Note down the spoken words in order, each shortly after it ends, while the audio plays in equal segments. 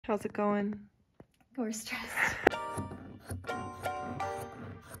How's it going? We're stressed.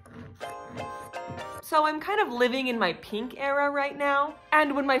 So I'm kind of living in my pink era right now.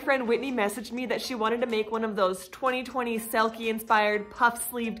 And when my friend Whitney messaged me that she wanted to make one of those 2020 Selkie inspired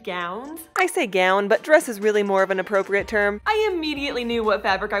puff-sleeved gowns. I say gown, but dress is really more of an appropriate term. I immediately knew what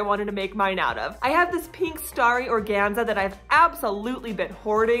fabric I wanted to make mine out of. I have this pink starry organza that I've absolutely been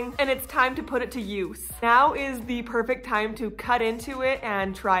hoarding, and it's time to put it to use. Now is the perfect time to cut into it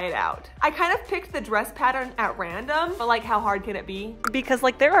and try it out. I kind of picked the dress pattern at random, but like how hard can it be? Because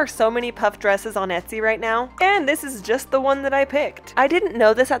like there are so many puff dresses on Etsy right now, and this is just the one that I picked. I didn't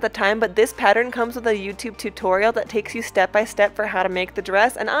know this at the time, but this pattern comes with a YouTube tutorial that takes you step by step for how to make the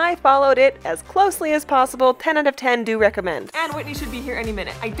dress, and I followed it as closely as possible. 10 out of 10 do recommend. And Whitney should be here any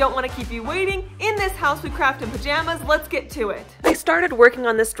minute. I don't want to keep you waiting. In this house we craft in pajamas. Let's get to it. I started working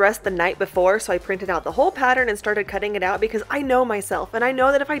on this dress the night before, so I printed out the whole pattern and started cutting it out because I know myself, and I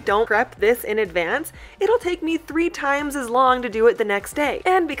know that if I don't prep this in advance, it'll take me 3 times as long to do it the next day.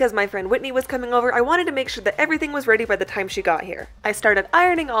 And because my friend Whitney was coming over, I wanted to make sure that everything was ready by the time she got here. I started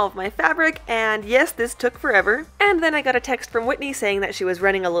ironing all of my fabric, and yes, this took forever. And then I got a text from Whitney saying that she was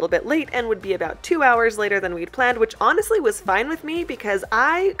running a little bit late and would be about 2 hours later than we'd planned, which honestly was fine with me because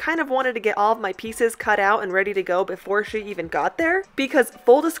I kind of wanted to get all of my pieces cut out and ready to go before she even got there. Because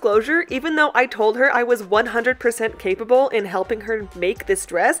full disclosure, even though I told her I was 100% capable in helping her make this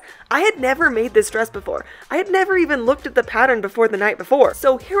dress, I had never made this dress before. I had never even looked at the pattern before the night before.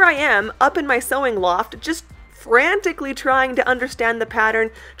 So here I am up in my sewing loft, just frantically trying to understand the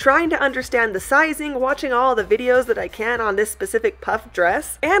pattern, trying to understand the sizing, watching all the videos that I can on this specific puff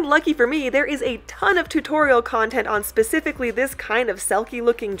dress. And lucky for me, there is a ton of tutorial content on specifically this kind of Selkie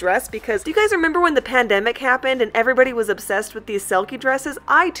looking dress, because do you guys remember when the pandemic happened and everybody was obsessed with these Selkie dresses?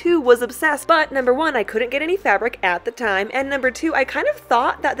 I too was obsessed, but number one, I couldn't get any fabric at the time, and number two, I kind of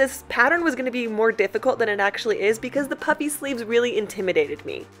thought that this pattern was going to be more difficult than it actually is because the puffy sleeves really intimidated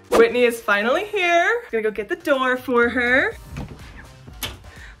me. Whitney is finally here. I'm gonna go get the door for her.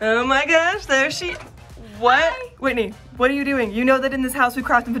 Oh my gosh, there she... What? Hi. Whitney, what are you doing? You know that in this house we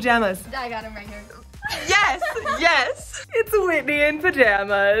craft in pajamas. I got him right here. Yes, yes. It's Whitney in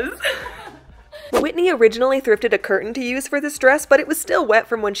pajamas. Whitney originally thrifted a curtain to use for this dress, but it was still wet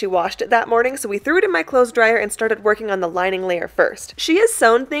from when she washed it that morning, so we threw it in my clothes dryer and started working on the lining layer first. She has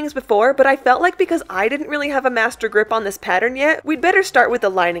sewn things before, but I felt like because I didn't really have a master grip on this pattern yet, we'd better start with the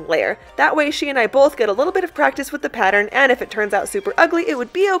lining layer. That way she and I both get a little bit of practice with the pattern, and if it turns out super ugly, it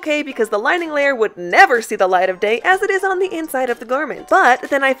would be okay because the lining layer would never see the light of day as it is on the inside of the garment. But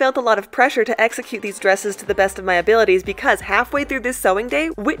then I felt a lot of pressure to execute these dresses to the best of my abilities because halfway through this sewing day,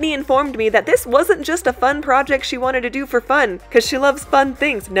 Whitney informed me that this wasn't just a fun project she wanted to do for fun, because she loves fun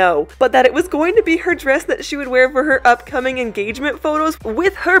things, no, but that it was going to be her dress that she would wear for her upcoming engagement photos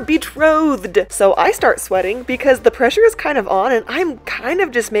with her betrothed. So I start sweating because the pressure is kind of on and I'm kind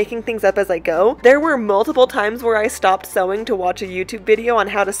of just making things up as I go. There were multiple times where I stopped sewing to watch a YouTube video on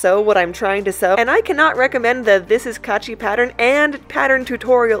how to sew what I'm trying to sew, and I cannot recommend the This Is Kachi pattern and pattern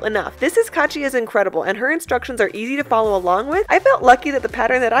tutorial enough. This Is Kachi is incredible and her instructions are easy to follow along with. I felt lucky that the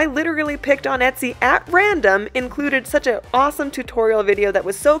pattern that I literally picked on Etsy at random included such an awesome tutorial video that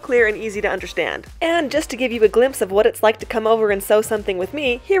was so clear and easy to understand. And just to give you a glimpse of what it's like to come over and sew something with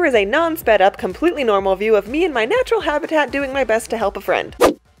me, here is a non-sped up, completely normal view of me in my natural habitat doing my best to help a friend.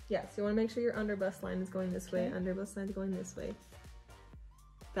 Yeah, so you want to make sure your under bust line is going this way, under bust line is going this way.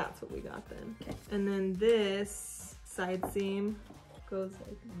 That's what we got then. Okay. And then this side seam goes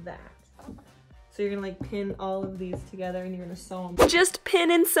like that. So you're gonna like pin all of these together and you're gonna sew them. Just pin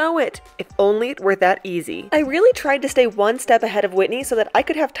and sew it! If only it were that easy. I really tried to stay one step ahead of Whitney so that I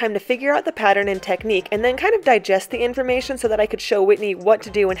could have time to figure out the pattern and technique and then kind of digest the information so that I could show Whitney what to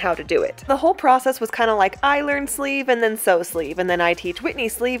do and how to do it. The whole process was kind of like I learn sleeve and then sew sleeve, and then I teach Whitney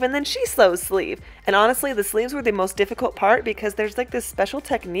sleeve and then she sews sleeve. And honestly, the sleeves were the most difficult part because there's like this special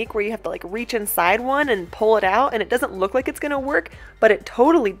technique where you have to like reach inside one and pull it out, and it doesn't look like it's gonna work, but it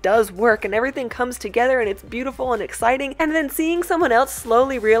totally does work and everything comes together and it's beautiful and exciting, and then seeing someone else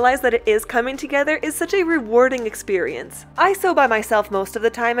slowly realize that it is coming together is such a rewarding experience. I sew by myself most of the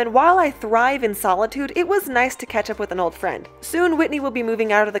time, and while I thrive in solitude, it was nice to catch up with an old friend. Soon Whitney will be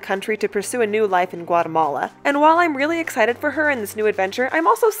moving out of the country to pursue a new life in Guatemala, and while I'm really excited for her in this new adventure, I'm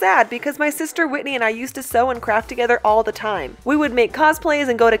also sad because my sister Whitney and I used to sew and craft together all the time. We would make cosplays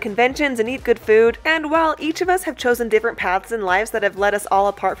and go to conventions and eat good food, and while each of us have chosen different paths in lives that have led us all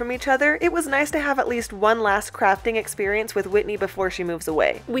apart from each other, it was nice nice to have at least one last crafting experience with Whitney before she moves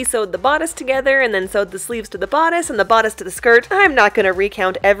away. We sewed the bodice together and then sewed the sleeves to the bodice and the bodice to the skirt. I'm not going to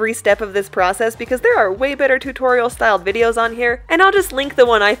recount every step of this process because there are way better tutorial styled videos on here, and I'll just link the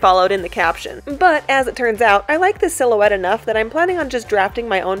one I followed in the caption. But as it turns out, I like this silhouette enough that I'm planning on just drafting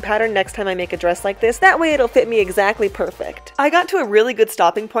my own pattern next time I make a dress like this. That way it'll fit me exactly perfect. I got to a really good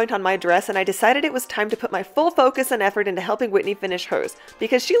stopping point on my dress and I decided it was time to put my full focus and effort into helping Whitney finish hers,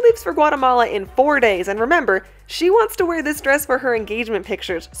 because she leaves for Guatemala in 4 days, and remember, she wants to wear this dress for her engagement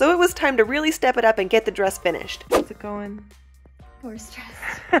pictures, so it was time to really step it up and get the dress finished. How's it going? We're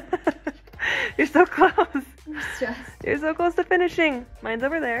stressed. You're so close. I'm stressed. You're so close to finishing. Mine's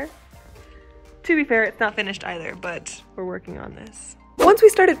over there. To be fair, it's not finished either, but we're working on this. Once we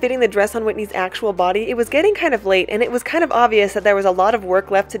started fitting the dress on Whitney's actual body, it was getting kind of late and it was kind of obvious that there was a lot of work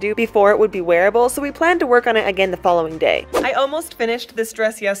left to do before it would be wearable, so we planned to work on it again the following day. I almost finished this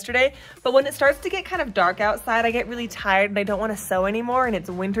dress yesterday, but when it starts to get kind of dark outside, I get really tired and I don't want to sew anymore, and it's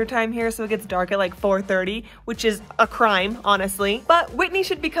winter time here, so it gets dark at like 4:30, which is a crime, honestly. But Whitney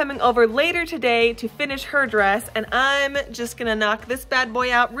should be coming over later today to finish her dress, and I'm just gonna knock this bad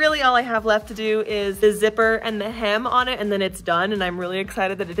boy out. Really, all I have left to do is the zipper and the hem on it, and then it's done, and I'm really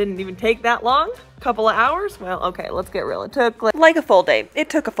excited that it didn't even take that long. Couple of hours? Well, okay, let's get real. It took like a full day. It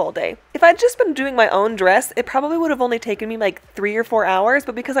took a full day. If I'd just been doing my own dress, it probably would have only taken me like 3 or 4 hours,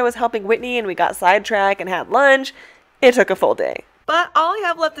 but because I was helping Whitney and we got sidetracked and had lunch, it took a full day. But all I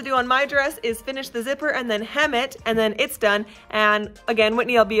have left to do on my dress is finish the zipper and then hem it, and then it's done. And again,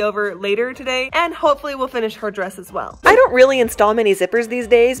 Whitney will be over later today, and hopefully we'll finish her dress as well. I don't really install many zippers these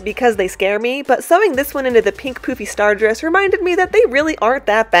days because they scare me, but sewing this one into the pink poofy star dress reminded me that they really aren't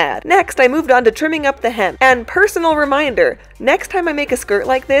that bad. Next, I moved on to trimming up the hem. And personal reminder, next time I make a skirt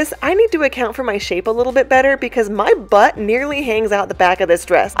like this, I need to account for my shape a little bit better because my butt nearly hangs out the back of this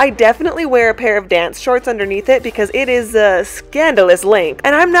dress. I definitely wear a pair of dance shorts underneath it because it is scandalous length,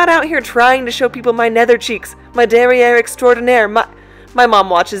 and I'm not out here trying to show people my nether cheeks, my derriere extraordinaire. My mom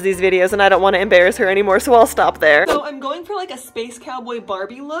watches these videos and I don't want to embarrass her anymore, so I'll stop there. So I'm going for like a space cowboy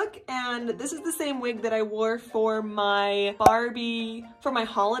Barbie look, and this is the same wig that I wore for my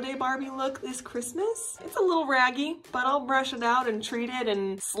holiday Barbie look this Christmas. It's a little raggy, but I'll brush it out and treat it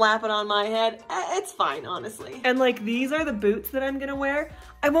and slap it on my head. It's fine, honestly. And like, these are the boots that I'm gonna wear.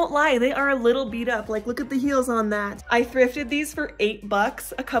 I won't lie, they are a little beat up. Like, look at the heels on that. I thrifted these for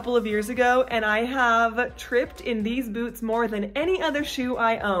 $8 a couple of years ago, and I have tripped in these boots more than any other shoe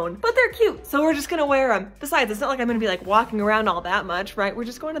I own. But they're cute, so we're just gonna wear them. Besides, it's not like I'm gonna be like walking around all that much, right? We're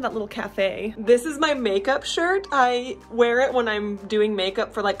just going to that little cafe. This is my makeup shirt. I wear it when I'm doing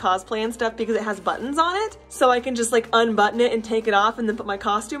makeup for like cosplay and stuff because it has buttons on it. So I can just like unbutton it and take it off and then put my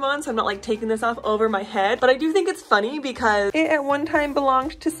costume on, so I'm not like taking this off over my head. But I do think it's funny because it at one time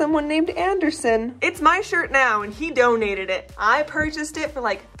belonged to someone named Anderson. It's my shirt now and he donated it. I purchased it for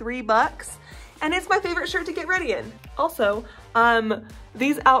like $3 and it's my favorite shirt to get ready in. Also,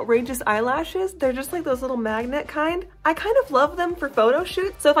 these outrageous eyelashes, they're just like those little magnet kind. I kind of love them for photo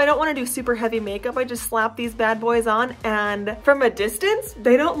shoots. So if I don't want to do super heavy makeup, I just slap these bad boys on, and from a distance,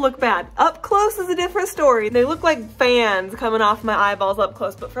 they don't look bad. Up close is a different story. They look like fans coming off my eyeballs up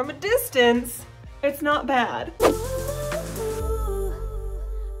close, but from a distance, it's not bad.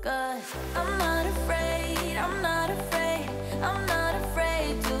 Cause I'm not afraid, I'm not afraid, I'm not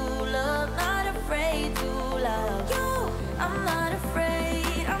afraid to love, not afraid to love you. I'm not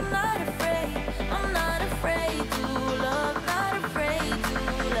afraid, I'm not afraid, I'm not afraid to love, not afraid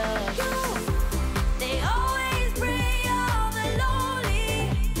to love you. They always bring all the lonely,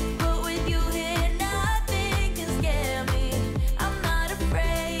 but with you here nothing can scare me. I'm not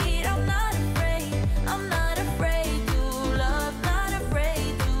afraid, I'm not afraid, I'm not afraid to love, not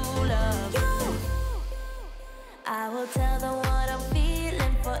afraid to love you. I will tell them what I'm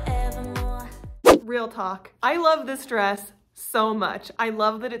feeling forevermore. Real talk. I love this dress so much. I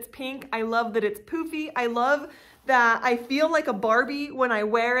love that it's pink. I love that it's poofy. I love that I feel like a Barbie when I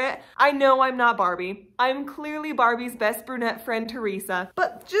wear it. I know I'm not Barbie. I'm clearly Barbie's best brunette friend, Teresa.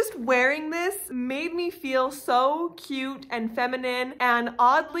 But just wearing this made me feel so cute and feminine and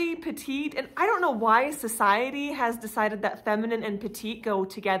oddly petite. And I don't know why society has decided that feminine and petite go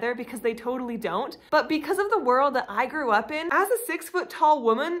together, because they totally don't. But because of the world that I grew up in, as a 6-foot-tall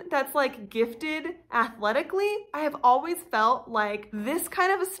woman that's like gifted athletically, I have always felt like this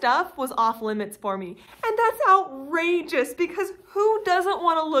kind of stuff was off limits for me. And that's outrageous, because who doesn't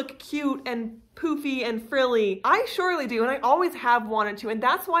want to look cute and poofy and frilly? I surely do, and I always have wanted to, and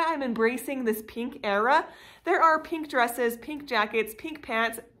that's why I'm embracing this pink era. There are pink dresses, pink jackets, pink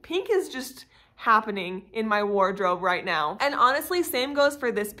pants. Pink is just happening in my wardrobe right now. And honestly, same goes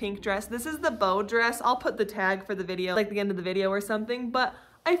for this pink dress. This is the bow dress. I'll put the tag for the video, like the end of the video or something, but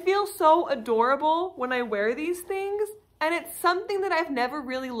I feel so adorable when I wear these things. And it's something that I've never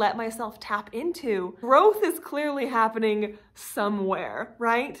really let myself tap into. Growth is clearly happening somewhere,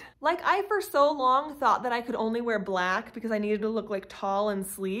 right? Like I for so long thought that I could only wear black because I needed to look like tall and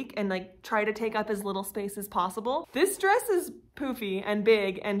sleek and like try to take up as little space as possible. This dress is poofy and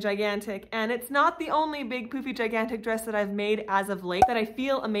big and gigantic, and it's not the only big poofy gigantic dress that I've made as of late that I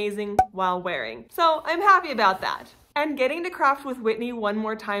feel amazing while wearing. So I'm happy about that. And getting to craft with Whitney one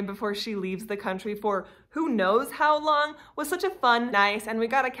more time before she leaves the country for who knows how long was such a fun, nice, and we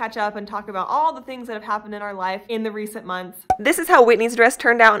gotta catch up and talk about all the things that have happened in our life in the recent months. This is how Whitney's dress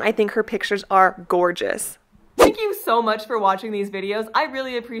turned out, and I think her pictures are gorgeous. Thank you so much for watching these videos. I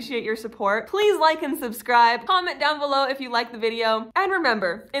really appreciate your support. Please like and subscribe. Comment down below if you like the video. And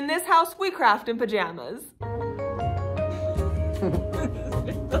remember, in this house, we craft in pajamas.